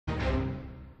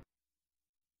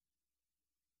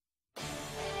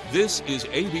This is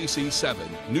ABC 7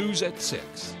 News at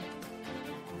 6.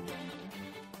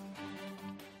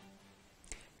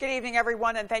 Good evening,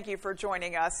 everyone, and thank you for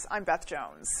joining us. I'm Beth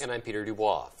Jones. And I'm Peter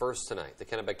Dubois. First tonight, the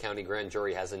Kennebec County Grand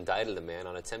Jury has indicted a man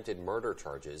on attempted murder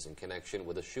charges in connection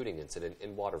with a shooting incident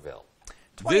in Waterville.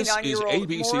 This is 29-year-old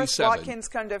ABC Morris 7. Watkins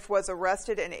Cundiff was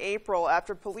arrested in April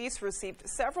after police received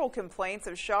several complaints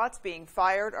of shots being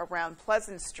fired around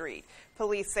Pleasant Street.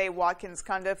 Police say Watkins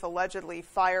Cundiff allegedly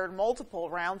fired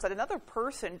multiple rounds at another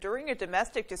person during a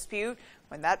domestic dispute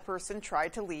when that person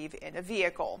tried to leave in a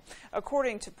vehicle.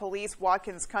 According to police,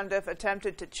 Watkins Cundiff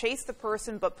attempted to chase the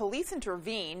person, but police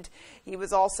intervened. He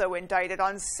was also indicted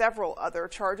on several other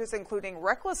charges, including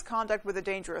reckless conduct with a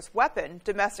dangerous weapon,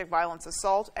 domestic violence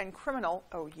assault, and criminal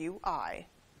OUI.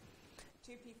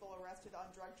 Two people arrested on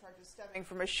drug charges stemming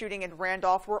from a shooting in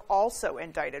Randolph were also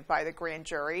indicted by the grand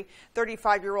jury.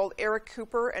 35-year-old Eric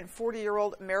Cooper and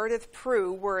 40-year-old Meredith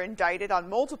Prue were indicted on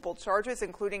multiple charges,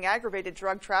 including aggravated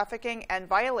drug trafficking and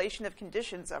violation of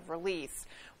conditions of release.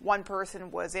 One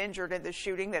person was injured in the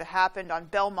shooting that happened on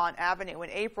Belmont Avenue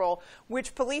in April,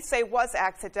 which police say was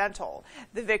accidental.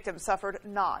 The victim suffered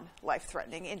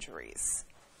non-life-threatening injuries.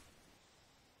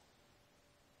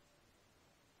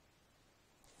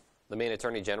 The Maine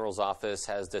Attorney General's office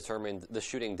has determined the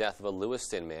shooting death of a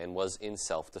Lewiston man was in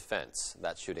self-defense.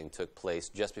 That shooting took place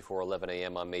just before 11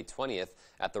 a.m. on May 20th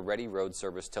at the Ready Road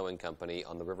Service Towing Company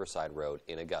on the Riverside Road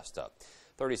in Augusta.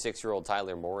 36-year-old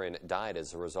Tyler Morin died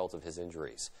as a result of his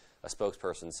injuries. A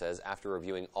spokesperson says after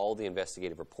reviewing all the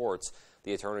investigative reports,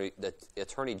 the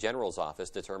Attorney General's office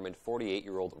determined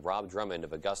 48-year-old Rob Drummond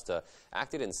of Augusta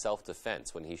acted in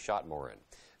self-defense when he shot Morin.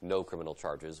 No criminal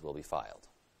charges will be filed.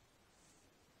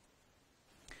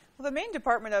 The Maine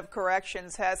Department of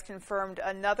Corrections has confirmed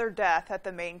another death at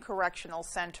the Maine Correctional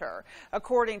Center.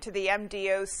 According to the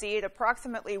MDOC, at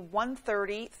approximately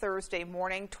 1:30 Thursday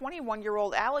morning,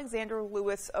 21-year-old Alexander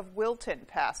Lewis of Wilton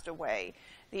passed away.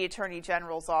 The Attorney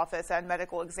General's office and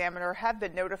medical examiner have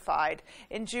been notified.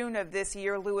 In June of this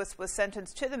year, Lewis was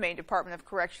sentenced to the Maine Department of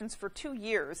Corrections for 2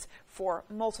 years for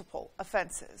multiple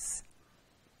offenses.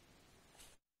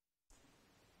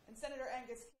 And Senator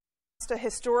Angus a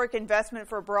historic investment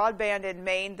for broadband in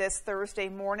Maine this Thursday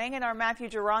morning, and our Matthew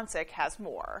Jurancic has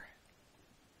more.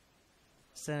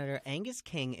 Senator Angus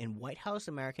King and White House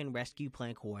American Rescue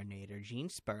Plan Coordinator Gene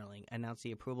Sperling announced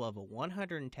the approval of a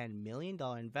 $110 million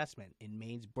investment in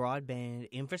Maine's broadband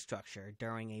infrastructure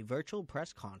during a virtual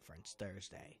press conference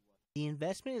Thursday. The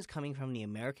investment is coming from the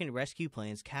American Rescue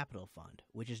Plan's Capital Fund,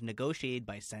 which is negotiated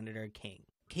by Senator King.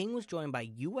 King was joined by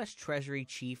U.S. Treasury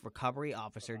Chief Recovery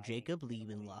Officer Jacob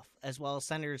Liebenluff, as well as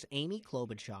Senators Amy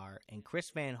Klobuchar and Chris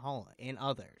Van Hollen and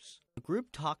others. The group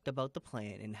talked about the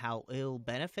plan and how it will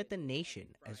benefit the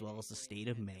nation as well as the state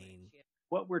of Maine.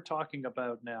 What we're talking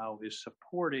about now is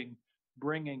supporting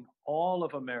bringing all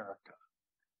of America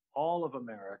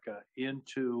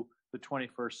into the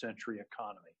 21st century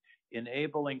economy,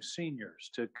 enabling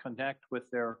seniors to connect with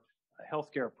their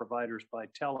healthcare providers by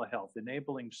telehealth,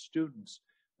 enabling students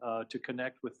to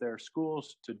connect with their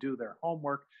schools, to do their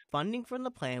homework. Funding from the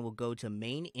plan will go to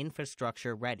Maine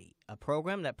Infrastructure Ready, a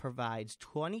program that provides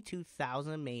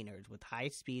 22,000 Mainers with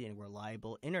high-speed and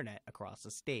reliable internet across the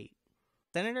state.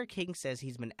 Senator King says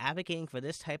he's been advocating for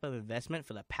this type of investment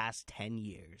for the past 10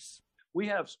 years. We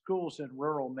have schools in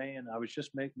rural Maine. I was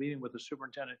just meeting with the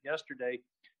superintendent yesterday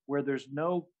where there's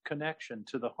no connection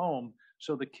to the home.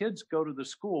 So the kids go to the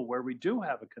school where we do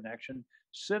have a connection,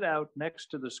 sit out next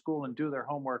to the school and do their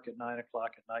homework at 9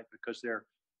 o'clock at night because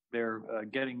they're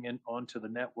getting in onto the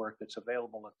network that's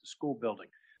available at the school building.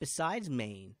 Besides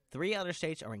Maine, 3 other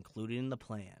states are included in the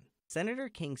plan. Senator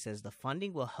King says the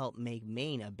funding will help make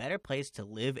Maine a better place to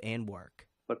live and work.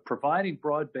 But providing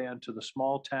broadband to the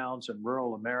small towns in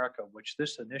rural America, which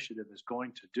this initiative is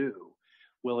going to do,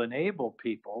 will enable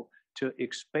people to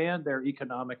expand their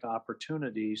economic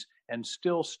opportunities and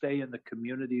still stay in the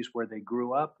communities where they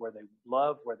grew up, where they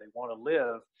love, where they want to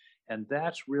live. And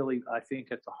that's really, I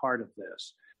think, at the heart of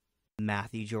this.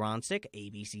 Matthew Jurancic,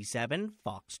 ABC 7,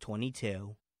 Fox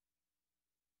 22.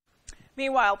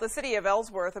 Meanwhile, the city of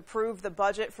Ellsworth approved the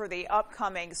budget for the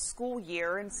upcoming school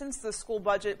year, and since the school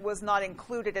budget was not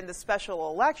included in the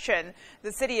special election,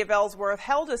 the city of Ellsworth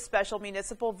held a special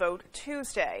municipal vote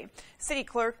Tuesday. City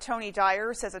Clerk Tony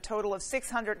Dyer says a total of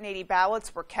 680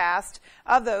 ballots were cast.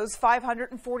 Of those,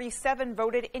 547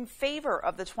 voted in favor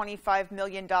of the $25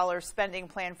 million spending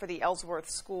plan for the Ellsworth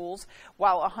schools,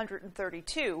 while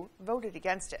 132 voted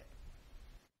against it.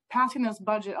 Passing this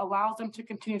budget allows them to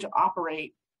continue to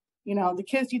operate. You know, the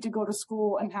kids need to go to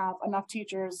school and have enough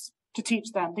teachers to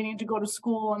teach them. They need to go to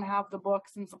school and have the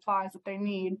books and supplies that they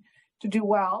need do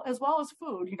well as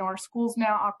food. Our schools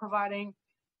now are providing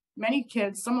many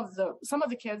kids, some of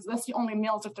the kids, that's the only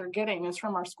meals that they're getting is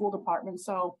from our school department.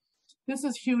 So this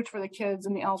is huge for the kids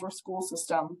in the Ellsworth school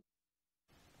system.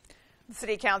 The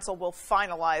City Council will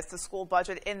finalize the school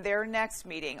budget in their next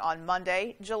meeting on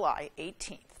Monday, July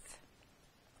 18th.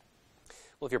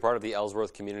 Well, if you're part of the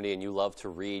Ellsworth community and you love to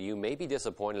read, you may be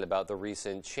disappointed about the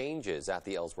recent changes at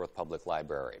the Ellsworth Public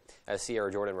Library. As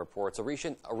Sierra Jordan reports, a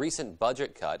recent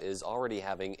budget cut is already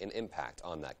having an impact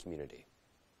on that community.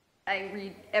 I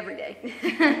read every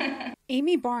day.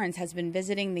 Amy Barnes has been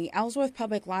visiting the Ellsworth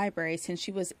Public Library since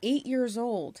she was 8 years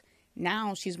old.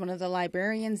 Now she's one of the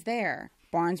librarians there.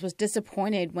 Barnes was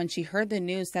disappointed when she heard the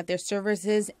news that their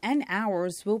services and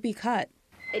hours will be cut.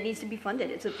 It needs to be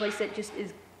funded. It's a place that just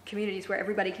is communities where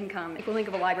everybody can come. People think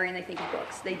of a library and they think of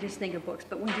books. They just think of books,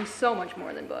 but we do so much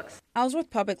more than books. Ellsworth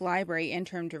Public Library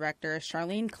Interim Director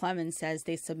Charlene Clemens says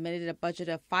they submitted a budget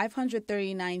of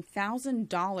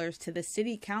 $539,000 to the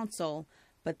City Council,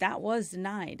 but that was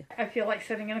denied. I feel like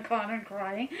sitting in a corner and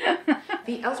crying.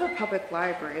 The Ellsworth Public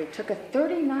Library took a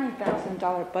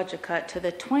 $39,000 budget cut to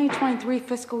the 2023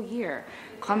 fiscal year.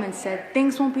 Clemens said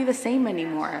things won't be the same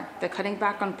anymore. They're cutting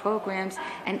back on programs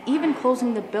and even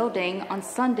closing the building on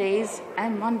Sundays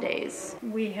and Mondays.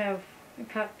 We have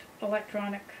cut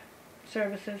electronic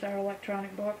services, our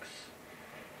electronic books.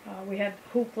 We had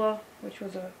Hoopla, which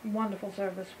was a wonderful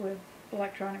service with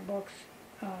electronic books,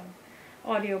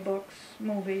 audio books,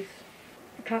 movies.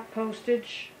 Cut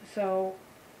postage, so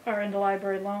our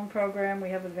interlibrary loan program, we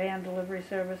have a van delivery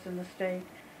service in the state.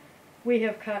 We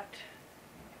have cut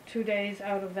 2 days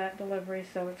out of that delivery,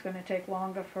 so it's going to take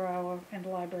longer for our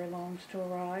interlibrary loans to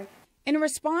arrive. In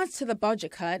response to the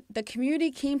budget cut, the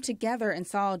community came together in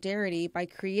solidarity by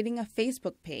creating a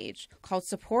Facebook page called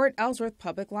Support Ellsworth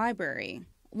Public Library.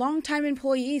 Longtime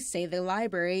employees say the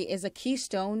library is a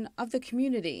keystone of the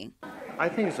community. I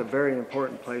think it's a very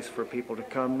important place for people to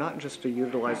come, not just to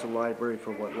utilize the library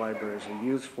for what libraries are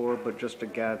used for, but just to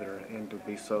gather and to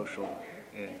be social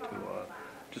and to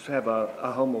just have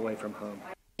a home away from home.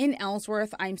 In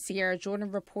Ellsworth, I'm Sierra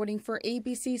Jordan reporting for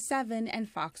ABC 7 and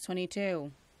Fox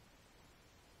 22.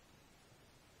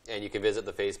 And you can visit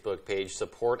the Facebook page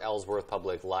Support Ellsworth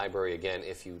Public Library again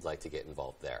if you'd like to get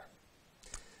involved there.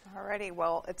 Alrighty,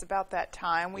 well, it's about that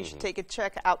time. We should take a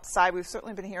check outside. We've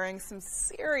certainly been hearing some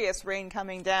serious rain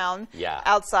coming down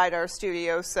outside our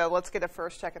studio, so let's get a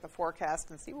first check at the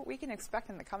forecast and see what we can expect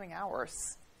in the coming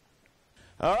hours.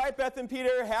 All right, Beth and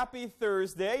Peter, happy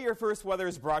Thursday. Your first weather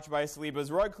is brought to you by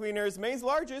Saliba's Rug Cleaners, Maine's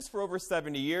largest for over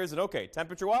 70 years. And okay,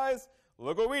 temperature-wise,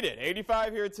 look what we did.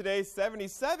 85 here today,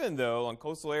 77 though on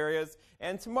coastal areas.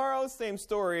 And tomorrow, same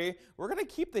story. We're going to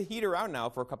keep the heat around now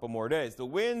for a couple more days. The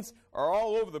winds are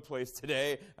all over the place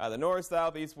today. The north,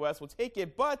 south, east, west will take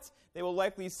it, but they will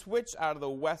likely switch out of the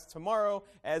west tomorrow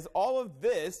as all of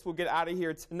this will get out of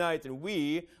here tonight. And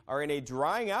we are in a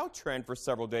drying out trend for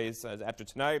several days after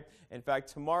tonight. In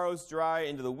fact, tomorrow's dry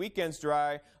into the weekend's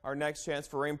dry. Our next chance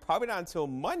for rain probably not until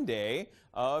Monday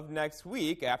of next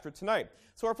week after tonight.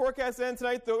 So our forecast then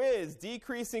tonight, though, is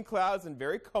decreasing clouds and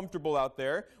very comfortable out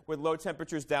there with low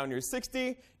temperatures down near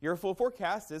 60. Your full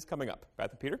forecast is coming up.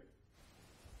 Beth and Peter?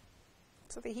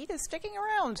 So the heat is sticking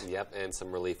around. Yep, and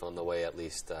some relief on the way, at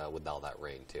least with all that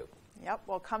rain, too. Yep,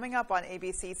 well, coming up on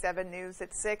ABC 7 News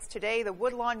at 6 today, the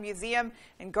Woodlawn Museum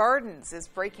and Gardens is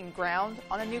breaking ground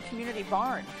on a new community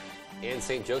barn. And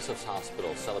St. Joseph's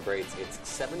Hospital celebrates its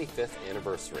 75th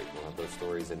anniversary. We'll have those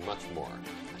stories and much more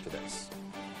after this.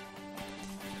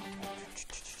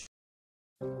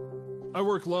 I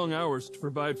work long hours to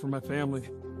provide for my family,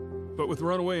 but with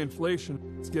runaway inflation,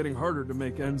 it's getting harder to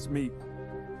make ends meet.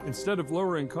 Instead of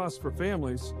lowering costs for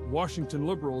families, Washington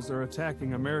liberals are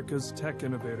attacking America's tech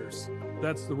innovators.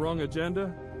 That's the wrong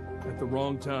agenda at the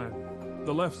wrong time.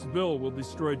 The left's bill will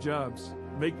destroy jobs,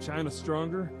 make China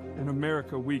stronger, and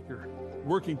America weaker.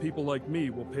 Working people like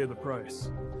me will pay the price.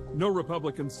 No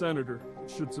Republican senator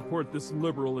should support this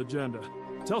liberal agenda.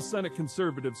 Tell Senate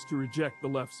conservatives to reject the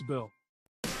left's bill.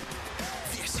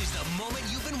 This is the moment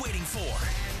you've been waiting for.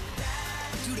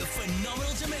 Due to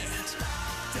phenomenal demand,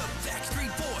 the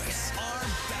Backstreet Boys are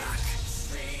back.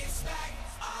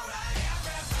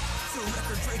 The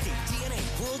record-breaking DNA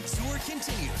World Tour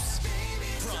continues.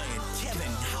 Brian,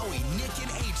 Kevin, Howie, Nick, and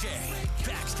AJ.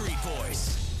 Backstreet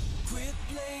Boys.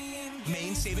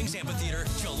 Maine Savings Amphitheater,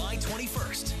 July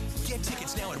 21st. Get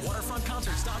tickets now at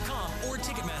waterfrontconcerts.com or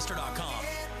ticketmaster.com.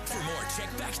 For more, check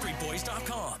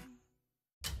backstreetboys.com.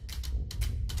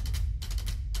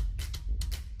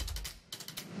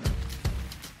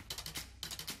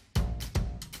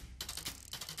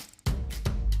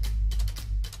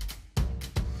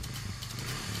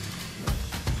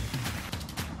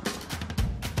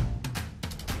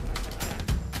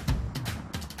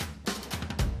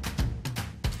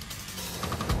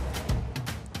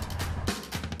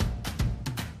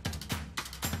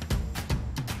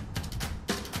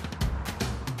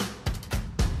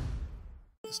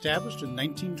 Established in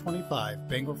 1925,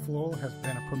 Bangor Floral has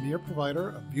been a premier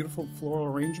provider of beautiful floral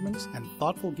arrangements and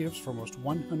thoughtful gifts for almost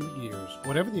 100 years.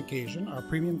 Whatever the occasion, our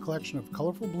premium collection of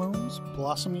colorful blooms,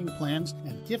 blossoming plants,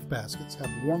 and gift baskets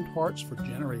have warmed hearts for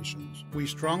generations. We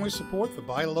strongly support the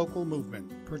Buy Local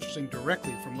movement, purchasing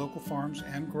directly from local farms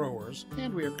and growers,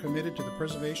 and we are committed to the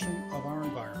preservation of our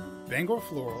environment. Bangor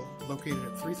Floral, located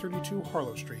at 332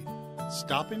 Harlow Street.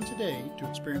 Stop in today to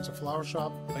experience a flower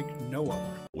shop like no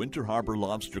other. Winter Harbor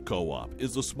Lobster Co-op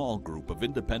is a small group of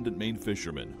independent Maine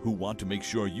fishermen who want to make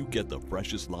sure you get the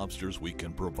freshest lobsters we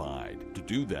can provide. To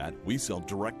do that, we sell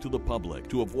direct to the public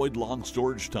to avoid long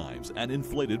storage times and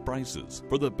inflated prices.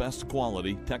 For the best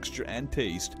quality, texture, and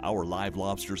taste, our live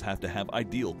lobsters have to have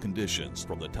ideal conditions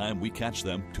from the time we catch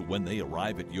them to when they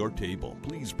arrive at your table.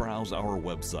 Please browse our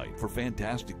website for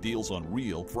fantastic deals on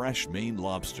real, fresh Maine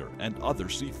lobster and other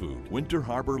seafood. Winter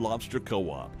Harbor Lobster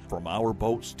Co-op, from our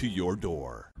boats to your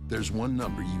door. There's one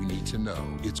number you need to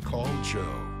know. It's called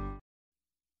Joe.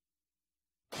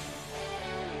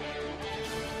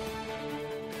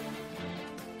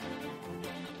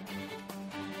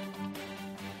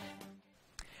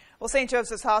 Well, St.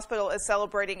 Joseph's Hospital is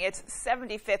celebrating its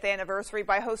 75th anniversary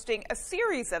by hosting a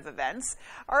series of events.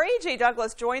 Our A.J.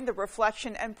 Douglas joined the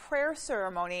reflection and prayer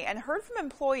ceremony and heard from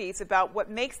employees about what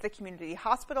makes the community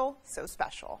hospital so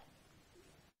special.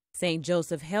 St.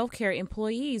 Joseph Healthcare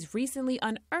employees recently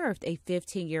unearthed a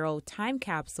 15-year-old time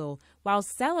capsule while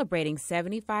celebrating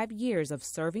 75 years of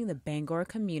serving the Bangor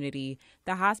community.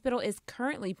 The hospital is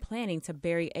currently planning to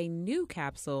bury a new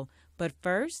capsule, but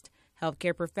first,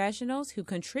 healthcare professionals who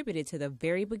contributed to the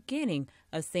very beginning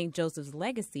of St. Joseph's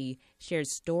legacy shared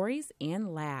stories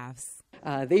and laughs.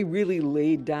 They really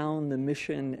laid down the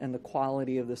mission and the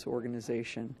quality of this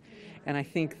organization. And I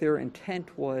think their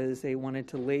intent was they wanted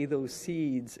to lay those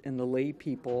seeds in the lay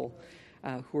people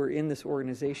who are in this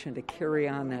organization to carry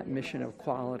on that mission of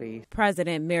quality.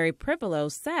 President Mary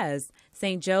Privolo says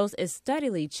St. Joe's is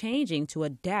steadily changing to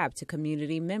adapt to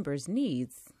community members'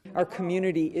 needs. Our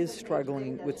community is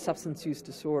struggling with substance use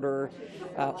disorder,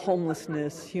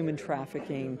 homelessness, human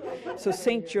trafficking. So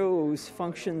St. Joe's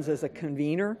functions as a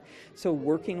convener. So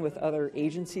working with other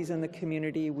agencies in the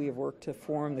community, we have worked to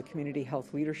form the Community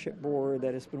Health Leadership Board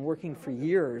that has been working for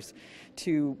years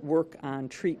to work on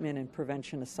treatment and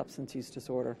prevention of substance use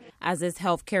disorder. As this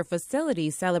healthcare facility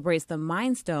celebrates the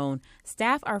milestone,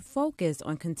 staff are focused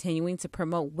on continuing to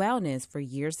promote wellness for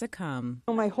years to come.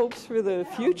 My hopes for the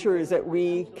future is that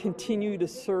we continue to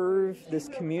serve this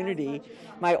community.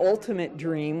 My ultimate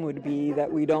dream would be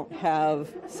that we don't have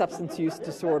substance use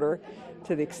disorder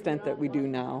to the extent that we do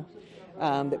now,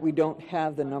 that we don't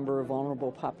have the number of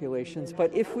vulnerable populations.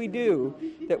 But if we do,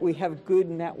 that we have good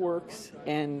networks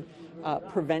and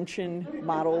prevention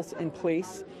models in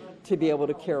place to be able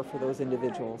to care for those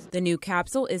individuals. The new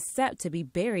capsule is set to be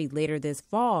buried later this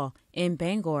fall. In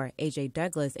Bangor, A.J.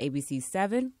 Douglas, ABC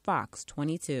 7, Fox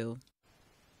 22.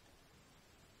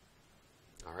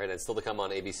 All right, and still to come on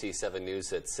ABC 7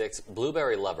 News at 6,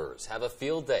 blueberry lovers have a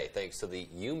field day thanks to the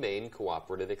UMaine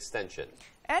Cooperative Extension.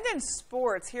 And in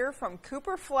sports, hear from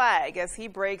Cooper Flagg as he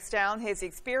breaks down his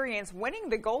experience winning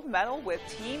the gold medal with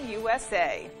Team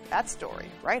USA. That story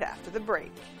right after the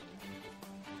break.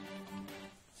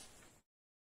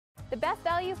 The best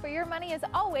value for your money is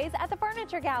always at the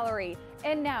Furniture Gallery.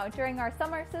 And now, during our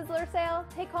Summer Sizzler sale,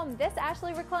 take home this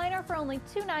Ashley recliner for only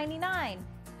 $2.99.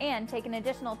 And take an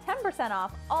additional 10%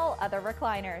 off all other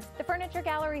recliners. The Furniture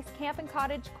Gallery's Camp and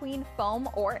Cottage Queen foam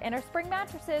or inner spring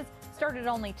mattresses start at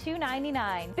only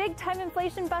 $2.99. Big time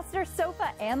inflation buster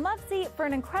sofa and love seat for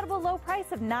an incredible low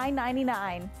price of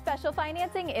 $9.99. Special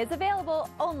financing is available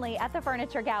only at the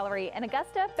Furniture Gallery in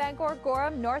Augusta, Bangor,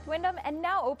 Gorham, North Windham, and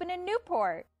now open in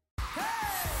Newport.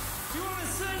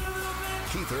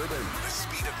 Keith Urban, the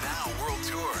Speed of Now World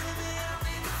Tour.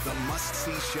 The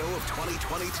must-see show of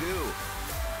 2022.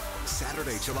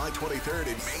 Saturday, July 23rd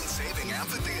in Maine Saving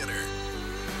Amphitheater.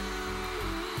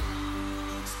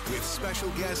 With special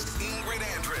guest Ingrid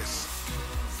Andress.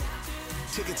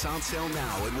 Tickets on sale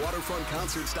now at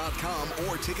waterfrontconcerts.com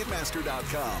or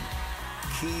ticketmaster.com.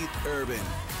 Keith Urban,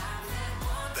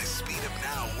 the Speed of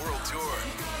Now World Tour.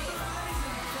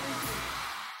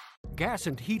 Gas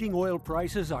and heating oil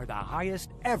prices are the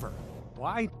highest ever.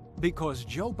 Why? Because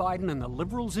Joe Biden and the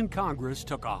liberals in Congress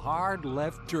took a hard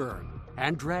left turn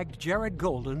and dragged Jared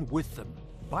Golden with them.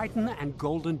 Biden and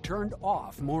Golden turned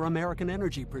off more American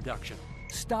energy production,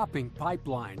 stopping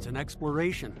pipelines and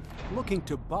exploration, looking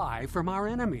to buy from our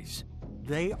enemies.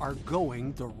 They are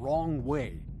going the wrong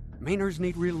way. Mainers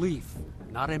need relief,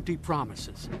 not empty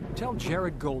promises. Tell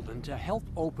Jared Golden to help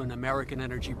open American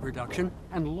energy production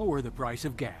and lower the price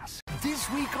of gas. This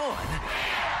week on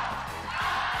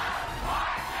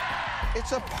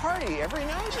It's a party every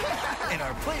night. And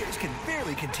our players can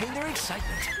barely contain their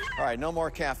excitement. All right, no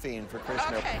more caffeine for Chris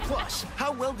Middleton. Plus,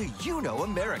 how well do you know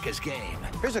America's game?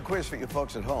 Here's a quiz for you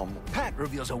folks at home. Pat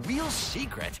reveals a real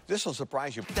secret This will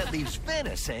surprise you. that leaves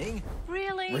Vanna saying,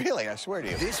 Really? Really, I swear to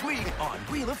you. this week on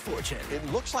Wheel of Fortune. It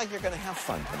looks like you're going to have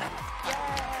fun tonight.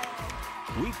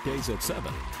 Weekdays at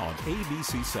 7 on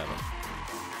ABC 7.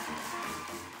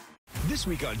 This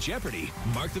week on Jeopardy,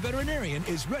 Mark the veterinarian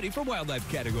is ready for wildlife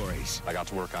categories. I got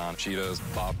to work on cheetahs,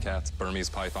 bobcats, Burmese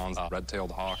pythons,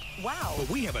 red-tailed hawk. Wow. But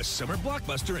we have a summer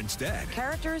blockbuster instead.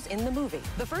 Characters in the movie.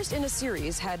 The first in a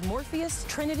series had Morpheus,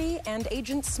 Trinity, and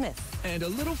Agent Smith. And a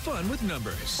little fun with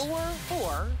numbers. 4,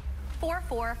 4. 4,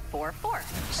 4, 4, 4.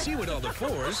 See what all the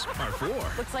fours are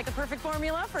for. Looks like a perfect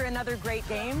formula for another great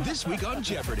game. This week on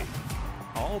Jeopardy.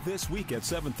 All this week at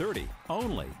 7:30,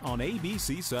 only on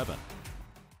ABC 7.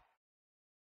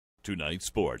 Tonight's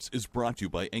Sports is brought to you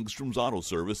by Engstrom's Auto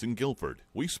Service in Guilford.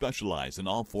 We specialize in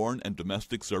all foreign and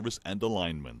domestic service and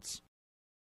alignments.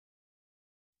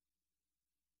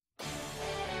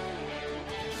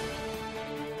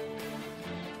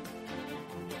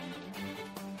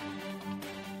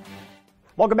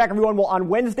 Welcome back, everyone. Well, on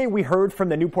Wednesday, we heard from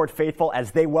the Newport faithful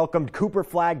as they welcomed Cooper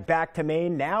Flagg back to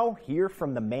Maine. Now, hear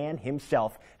from the man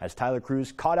himself as Tyler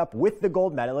Cruz caught up with the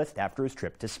gold medalist after his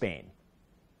trip to Spain.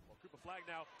 Well, Cooper Flagg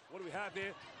now. What do we have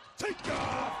here? Take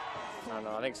off! I don't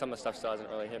know. I think some of the stuff still hasn't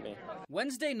really hit me.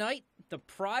 Wednesday night, the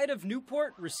pride of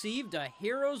Newport received a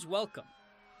hero's welcome,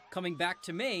 coming back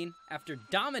to Maine after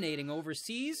dominating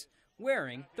overseas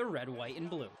wearing the red, white, and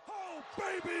blue. Oh,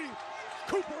 baby!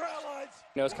 Cooper Allies!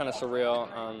 It was kind of surreal,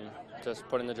 just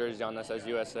putting the jersey on that says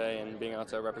USA and being able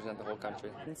to represent the whole country.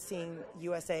 And seeing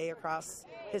USA across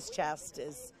his chest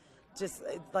is just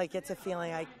like, it's a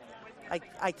feeling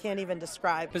I can't even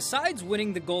describe. Besides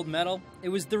winning the gold medal, it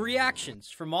was the reactions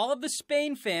from all of the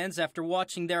Spain fans after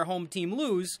watching their home team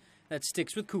lose that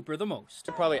sticks with Cooper the most.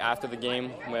 Probably after the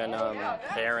game when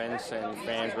parents and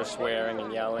fans were swearing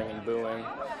and yelling and booing.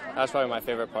 That's probably my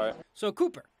favorite part. So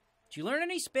Cooper, did you learn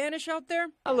any Spanish out there?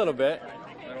 A little bit.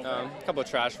 A couple of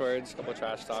trash words, a couple of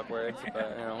trash talk words,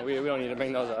 but we don't need to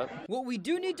bring those up. What we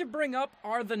do need to bring up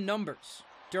are the numbers.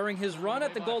 During his run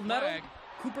at the gold medal,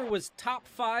 Cooper was top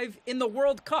 5 in the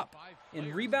World Cup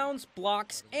in rebounds,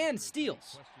 blocks, and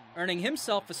steals, earning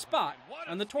himself a spot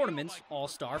on the tournament's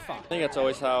All-Star 5. I think that's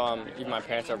always how even my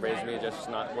parents have raised me, just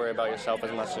not worry about yourself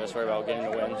as much, just worry about getting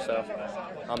the win. So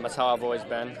that's how I've always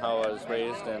been, how I was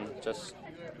raised, and just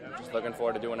looking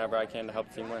forward to doing whatever I can to help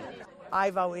the team win.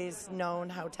 I've always known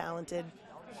how talented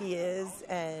he is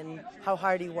and how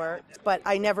hard he worked, but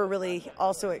I never really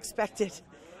also expected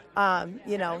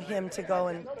him to go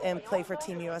and play for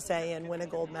Team USA and win a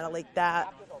gold medal like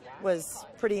that was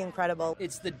pretty incredible.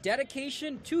 It's the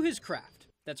dedication to his craft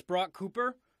that's brought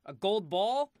Cooper a gold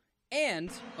ball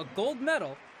and a gold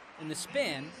medal in the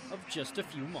span of just a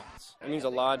few months. It means a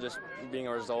lot just being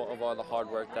a result of all the hard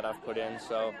work that I've put in,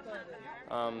 so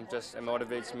it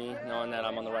motivates me knowing that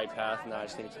I'm on the right path and that I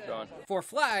just need to keep going. For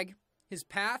Flagg, his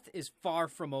path is far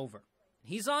from over.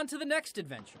 He's on to the next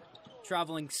adventure,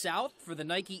 traveling south for the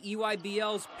Nike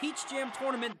EYBL's Peach Jam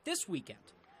tournament this weekend.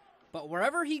 But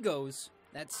wherever he goes,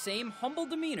 that same humble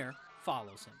demeanor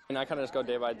follows him. And I kind of just go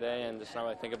day by day and just not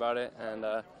really think about it and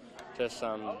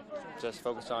just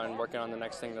focus on working on the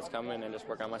next thing that's coming and just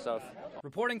work on myself.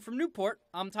 Reporting from Newport,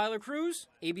 I'm Tyler Cruz,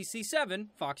 ABC 7,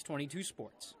 Fox 22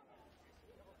 Sports.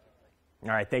 All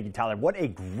right, thank you, Tyler. What a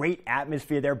great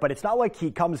atmosphere there, but it's not like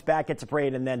he comes back, gets a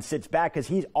parade, and then sits back, because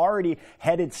he's already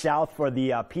headed south for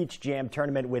the Peach Jam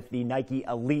tournament with the Nike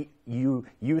Elite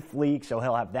Youth League, so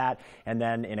he'll have that. And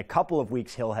then in a couple of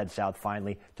weeks, he'll head south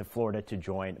finally to Florida to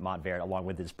join Montverde along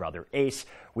with his brother Ace.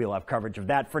 We'll have coverage of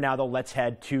that. For now, though, let's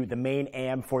head to the main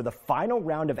AM for the final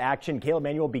round of action. Caleb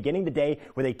Manuel beginning the day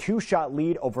with a 2-shot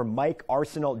lead over Mike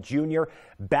Arsenal Jr.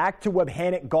 Back to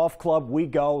Webhannock Golf Club we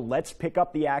go. Let's pick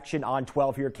up the action on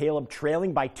 12 here. Caleb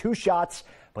trailing by 2 shots,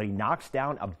 but he knocks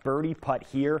down a birdie putt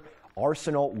here.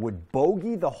 Arsenal would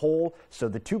bogey the hole, so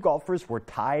the 2 golfers were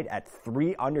tied at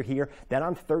 3 under here. Then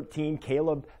on 13,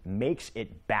 Caleb makes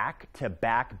it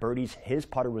back-to-back birdies. His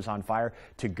putter was on fire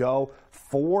to go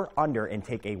 4 under and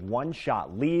take a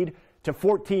 1-shot lead to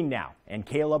 14 now. And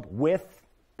Caleb with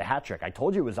the hat trick. I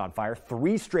told you it was on fire.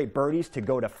 3 straight birdies to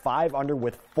go to 5 under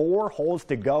with 4 holes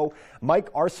to go. Mike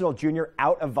Arsenal Jr.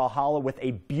 out of Valhalla with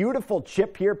a beautiful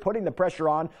chip here, putting the pressure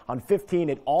on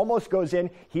 15. It almost goes in.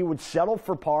 He would settle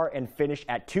for par and finish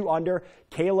at 2 under.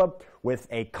 Caleb with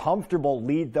a comfortable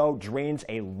lead, though, drains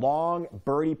a long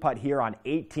birdie putt here on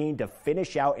 18 to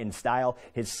finish out in style.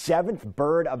 His 7th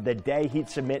bird of the day. He'd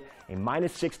submit a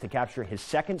 -6 to capture his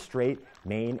 2nd straight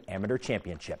Maine Amateur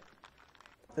Championship.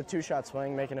 the two-shot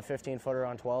swing, making a 15-footer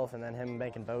on 12, and then him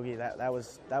making bogey, that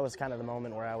was kind of the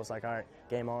moment where I was like, all right,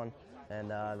 game on,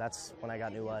 and that's when I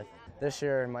got new life. This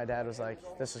year, my dad was like,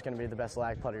 this is going to be the best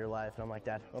lag putt of your life, and I'm like,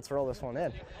 Dad, let's roll this one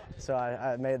in. So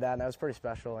I made that, and that was pretty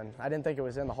special, and I didn't think it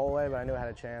was in the whole way, but I knew I had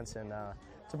a chance, and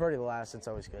to birdie the last, it's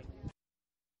always good.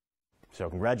 So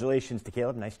congratulations to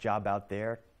Caleb. Nice job out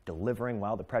there, delivering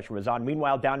while the pressure was on.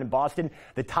 Meanwhile, down in Boston,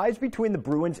 the ties between the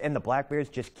Bruins and the Black Bears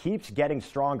just keeps getting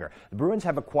stronger. The Bruins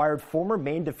have acquired former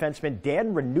Maine defenseman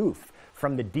Dan Renouf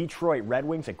from the Detroit Red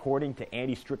Wings, according to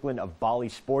Andy Strickland of Bally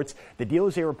Sports. The deal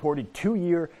is a reported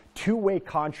 2-year, two-way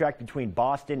contract between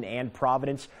Boston and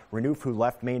Providence. Renouf, who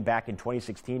left Maine back in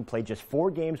 2016, played just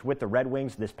 4 games with the Red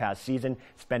Wings this past season,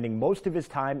 spending most of his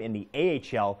time in the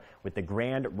AHL with the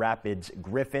Grand Rapids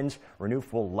Griffins.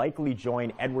 Renouf will likely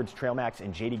join Edwards Trailmax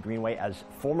and J.D. Greenway as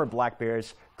former Black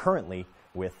Bears, currently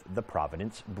with the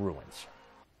Providence Bruins.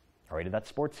 All right, that's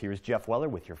sports. Here's Jeff Weller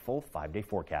with your full 5-day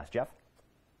forecast. Jeff?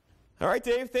 All right,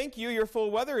 Dave, thank you. Your full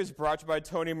weather is brought to you by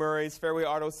Tony Murray's Fairway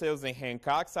Auto Sales in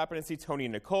Hancock. Stop in and see Tony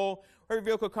and Nicole. Every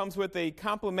vehicle comes with a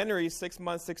complimentary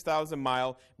 6-month,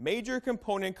 6,000-mile major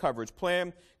component coverage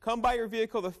plan. Come buy your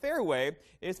vehicle the Fairway.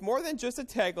 It's more than just a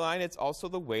tagline. It's also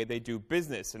the way they do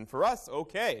business. And for us,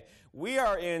 okay, we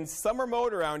are in summer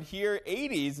mode around here,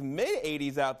 80s,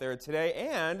 mid-80s out there today,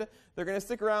 and they're going to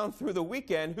stick around through the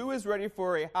weekend. Who is ready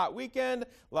for a hot weekend?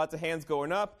 Lots of hands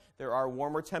going up. There are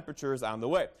warmer temperatures on the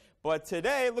way. But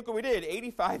today, look what we did.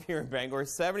 85 here in Bangor,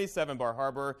 77 Bar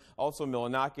Harbor, also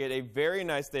Millinocket. A very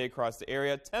nice day across the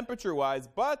area, temperature-wise,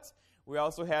 but we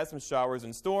also had some showers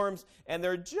and storms, and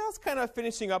they're just kind of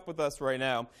finishing up with us right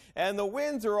now. And the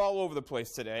winds are all over the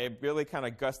place today, really kind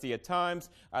of gusty at times,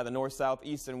 the north, south,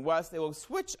 east, and west. They will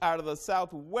switch out of the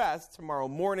southwest tomorrow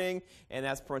morning, and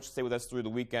that's pretty much to stay with us through the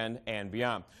weekend and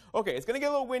beyond. Okay, it's going to get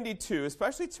a little windy too,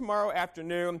 especially tomorrow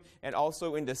afternoon and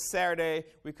also into Saturday.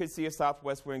 We could see a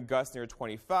southwest wind gust near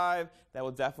 25. That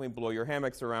will definitely blow your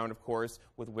hammocks around, of course,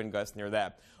 with wind gusts near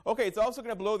that. Okay, it's also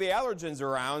going to blow the allergens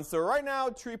around. So right now,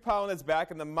 tree pollen is back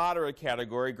in the moderate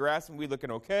category. Grass and weed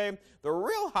looking okay. The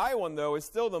real high one, though, is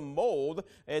still the mold.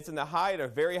 It's in the high to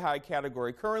very high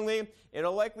category currently.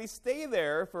 It'll likely stay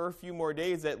there for a few more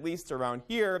days, at least around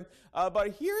here.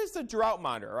 But here's the drought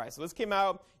monitor. All right, so this came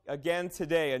out again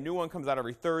today. A new one comes out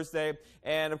every Thursday.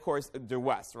 And, of course, the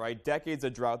west, right? Decades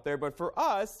of drought there. But for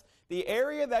us, the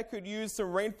area that could use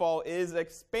some rainfall is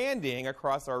expanding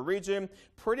across our region,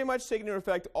 pretty much taking into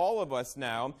effect all of us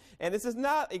now. And this is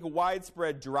not a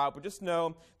widespread drought, but just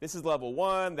know this is level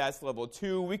 1, that's level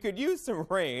 2. We could use some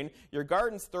rain. Your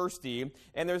garden's thirsty,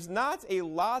 and there's not a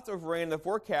lot of rain in the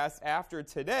forecast after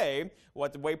today. We'll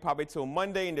have to wait probably till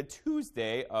Monday into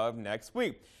Tuesday of next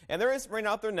week. And there is rain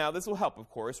out there now. This will help, of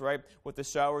course, right, with the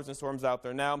showers and storms out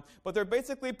there now. But they're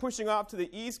basically pushing off to the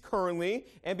east currently,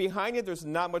 and behind it, there's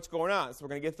not much going on. So we're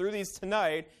going to get through these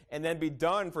tonight and then be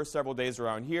done for several days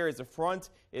around here as the front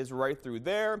is right through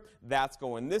there. That's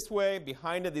going this way.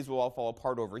 Behind it, these will all fall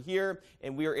apart over here.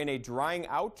 And we are in a drying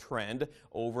out trend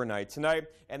overnight tonight.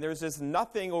 And there's just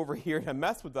nothing over here to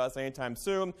mess with us anytime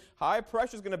soon. High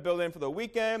pressure is going to build in for the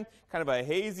weekend. Kind of a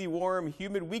hazy, warm,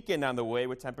 humid weekend on the way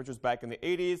with temperatures back in the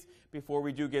 80s before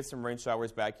we do get some rain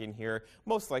showers back in here,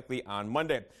 most likely on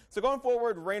Monday. So going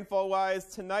forward, rainfall-wise,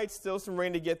 tonight still some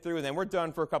rain to get through, and then we're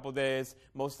done for a couple days,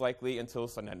 most likely until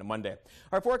Sunday to Monday.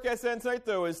 Our forecast then tonight,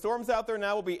 though, is storms out there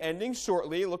now will be ending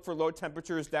shortly. Look for low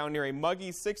temperatures down near a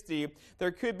muggy 60.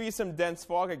 There could be some dense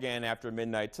fog again after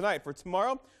midnight tonight. For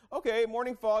tomorrow, okay,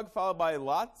 morning fog followed by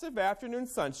lots of afternoon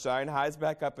sunshine, highs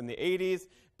back up in the 80s.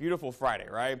 Beautiful Friday,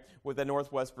 right? With a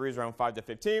northwest breeze around 5 to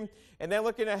 15. And then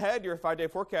looking ahead, your 5-day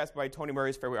forecast by Tony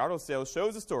Murray's Fairway Auto Sales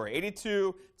shows the story.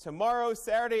 82 tomorrow,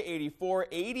 Saturday 84,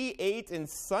 88 and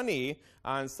sunny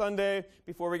on Sunday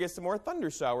before we get some more thunder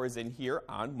showers in here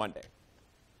on Monday.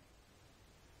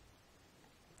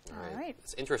 All right.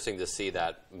 It's interesting to see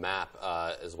that map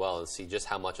as well and see just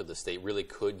how much of the state really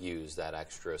could use that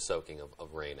extra soaking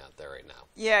of rain out there right now.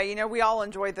 Yeah, you know, we all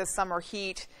enjoy this summer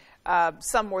heat.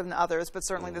 Some more than others, but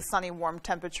certainly the sunny, warm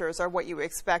temperatures are what you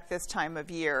expect this time of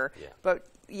year. Yeah. But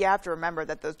you have to remember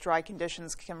that those dry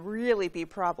conditions can really be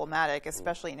problematic,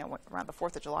 especially, you know, around the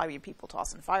 4th of July, we have people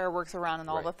tossing fireworks around and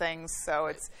all the things. So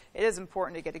it is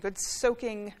important to get a good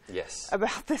soaking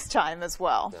about this time as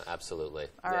well. No, absolutely.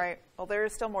 All right. Well, there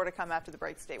is still more to come after the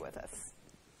break. Stay with us.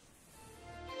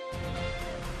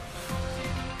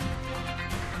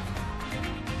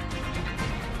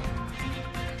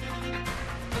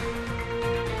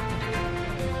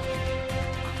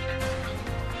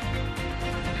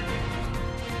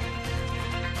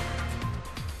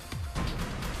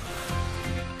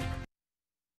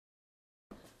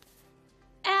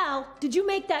 Did did you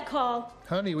make that call?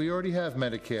 Honey, we already have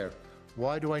Medicare.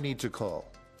 Why do I need to call?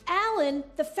 Alan,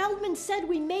 the Feldman said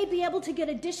we may be able to get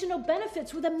additional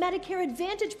benefits with a Medicare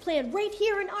Advantage plan right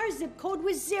here in our zip code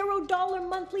with $0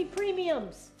 monthly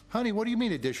premiums. Honey, what do you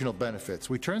mean additional benefits?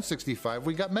 We turned 65,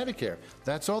 we got Medicare.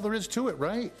 That's all there is to it,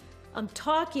 right? I'm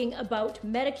talking about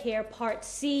Medicare Part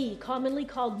C, commonly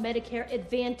called Medicare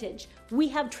Advantage. We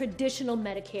have traditional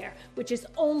Medicare, which is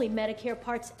only Medicare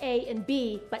Parts A and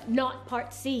B, but not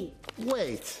Part C.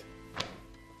 Wait.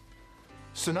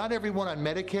 So not everyone on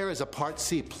Medicare is a Part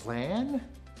C plan?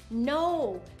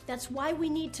 No, that's why we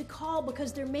need to call,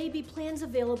 because there may be plans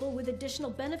available with additional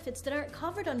benefits that aren't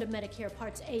covered under Medicare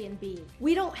Parts A and B.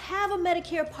 We don't have a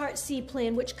Medicare Part C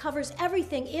plan which covers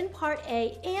everything in Part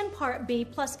A and Part B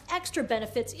plus extra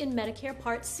benefits in Medicare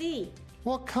Part C.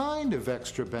 What kind of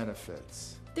extra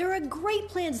benefits? There are great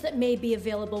plans that may be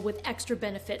available with extra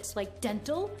benefits like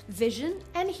dental, vision,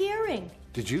 and hearing.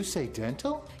 Did you say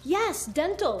dental? Yes,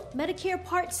 dental. Medicare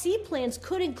Part C plans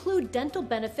could include dental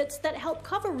benefits that help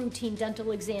cover routine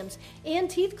dental exams and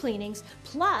teeth cleanings,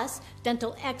 plus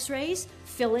dental x-rays,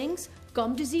 fillings,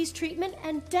 gum disease treatment,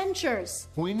 and dentures.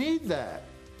 We need that.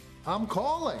 I'm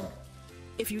calling.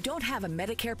 If you don't have a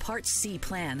Medicare Part C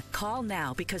plan, call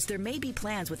now, because there may be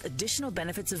plans with additional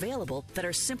benefits available that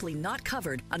are simply not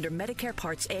covered under Medicare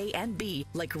Parts A and B,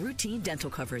 like routine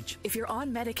dental coverage. If you're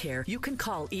on Medicare, you can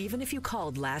call even if you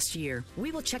called last year.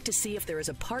 We will check to see if there is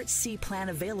a Part C plan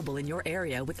available in your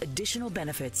area with additional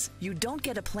benefits. You don't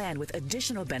get a plan with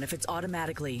additional benefits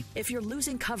automatically. If you're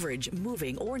losing coverage,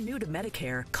 moving, or new to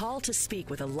Medicare, call to speak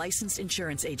with a licensed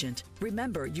insurance agent.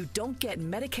 Remember, you don't get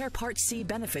Medicare Part C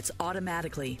benefits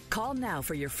automatically. Call now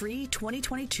for your free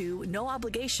 2022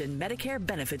 no-obligation Medicare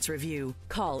benefits review.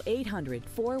 Call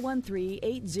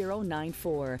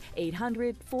 800-413-8094.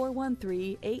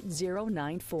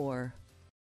 800-413-8094.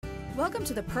 Welcome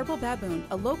to the Purple Baboon,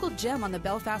 a local gem on the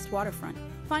Belfast waterfront.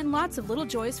 Find lots of little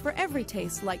joys for every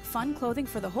taste, like fun clothing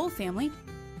for the whole family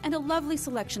and a lovely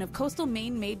selection of coastal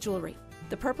Maine-made jewelry.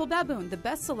 The Purple Baboon, the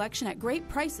best selection at great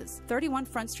prices. 31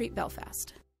 Front Street,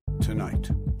 Belfast. Tonight,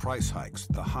 price hikes,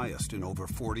 the highest in over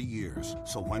 40 years.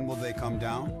 So when will they come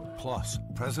down? Plus,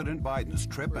 President Biden's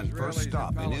trip and first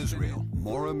stop in Israel.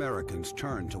 More Americans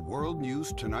turn to World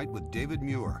News Tonight with David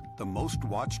Muir, the most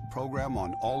watched program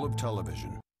on all of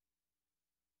television.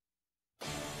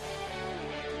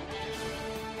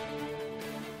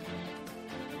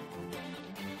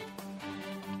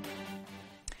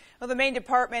 Well, the Maine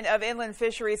Department of Inland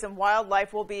Fisheries and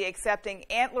Wildlife will be accepting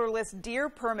antlerless deer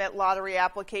permit lottery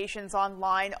applications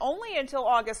online only until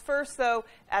August 1st, though,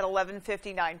 at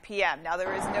 11:59 p.m. Now,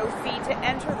 there is no fee to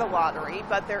enter the lottery,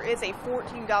 but there is a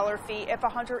 $14 fee if a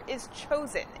hunter is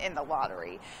chosen in the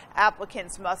lottery.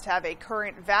 Applicants must have a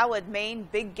current valid Maine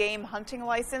big game hunting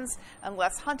license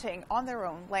unless hunting on their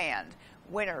own land.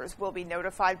 Winners will be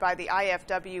notified by the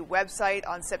IFW website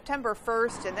on September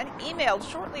 1st and then emailed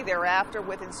shortly thereafter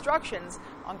with instructions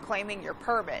on claiming your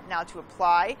permit. Now, to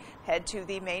apply, head to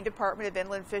the Maine Department of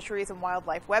Inland Fisheries and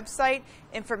Wildlife website.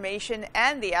 Information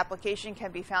and the application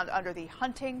can be found under the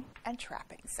Hunting and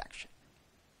Trapping section.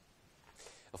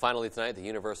 Well, finally tonight, the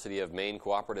University of Maine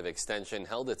Cooperative Extension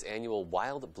held its annual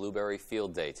Wild Blueberry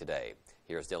Field Day today.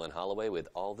 Here's Dylan Holloway with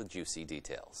all the juicy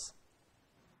details.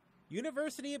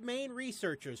 University of Maine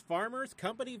researchers, farmers,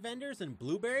 company vendors, and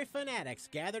blueberry fanatics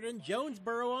gathered in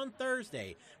Jonesboro on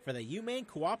Thursday for the UMaine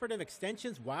Cooperative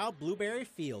Extension's Wild Blueberry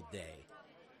Field Day.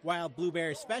 Wild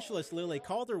blueberry specialist Lily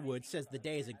Calderwood says the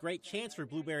day is a great chance for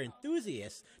blueberry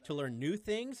enthusiasts to learn new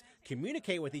things,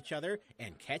 communicate with each other,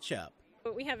 and catch up.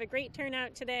 We have a great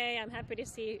turnout today. I'm happy to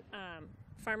see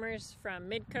farmers from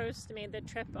Mid-Coast made the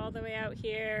trip all the way out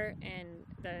here, and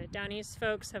the Down East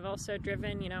folks have also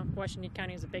driven. You know, Washington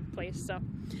County is a big place, so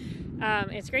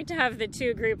it's great to have the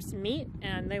two groups meet,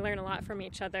 and they learn a lot from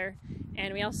each other.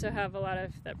 And we also have a lot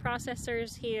of the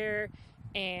processors here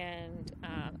and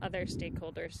other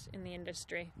stakeholders in the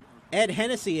industry. Ed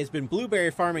Hennessy has been blueberry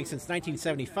farming since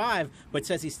 1975, but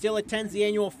says he still attends the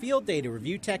annual field day to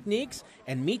review techniques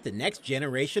and meet the next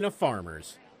generation of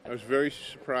farmers. I was very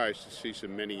surprised to see so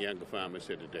many younger farmers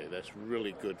here today. That's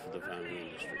really good for the farming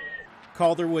industry.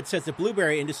 Calderwood says the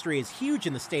blueberry industry is huge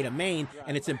in the state of Maine,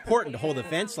 and it's important to hold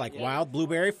events like Wild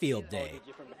Blueberry Field Day.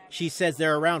 She says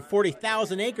there are around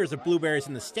 40,000 acres of blueberries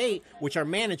in the state, which are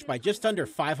managed by just under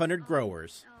 500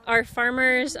 growers. Our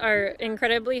farmers are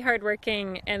incredibly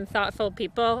hardworking and thoughtful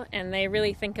people, and they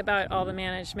really think about all the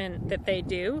management that they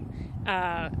do,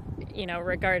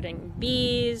 regarding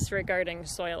bees, regarding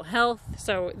soil health.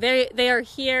 So they are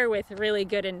here with really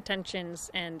good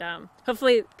intentions, and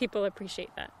hopefully people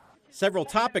appreciate that. Several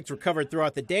topics were covered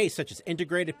throughout the day, such as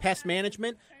integrated pest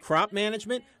management, crop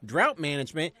management, drought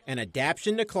management, and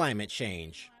adaptation to climate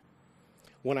change.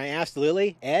 When I asked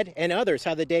Lily, Ed, and others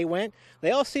how the day went,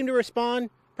 they all seemed to respond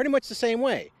pretty much the same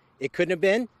way. It couldn't have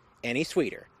been any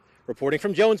sweeter. Reporting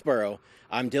from Jonesboro,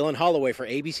 I'm Dylan Holloway for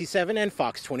ABC7 and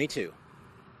Fox 22.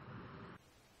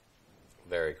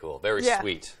 Very cool. Very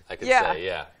sweet, I could say,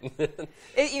 yeah.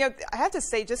 I have to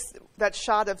say, just that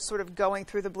shot of sort of going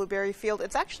through the blueberry field,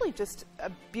 it's actually just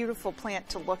a beautiful plant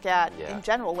to look at in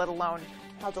general, let alone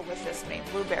how delicious Maine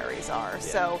blueberries are.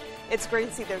 So it's great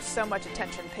to see there's so much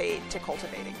attention paid to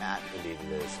cultivating that. Indeed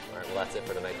it is. All right, well, that's it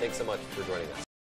for tonight. Thanks so much for joining us.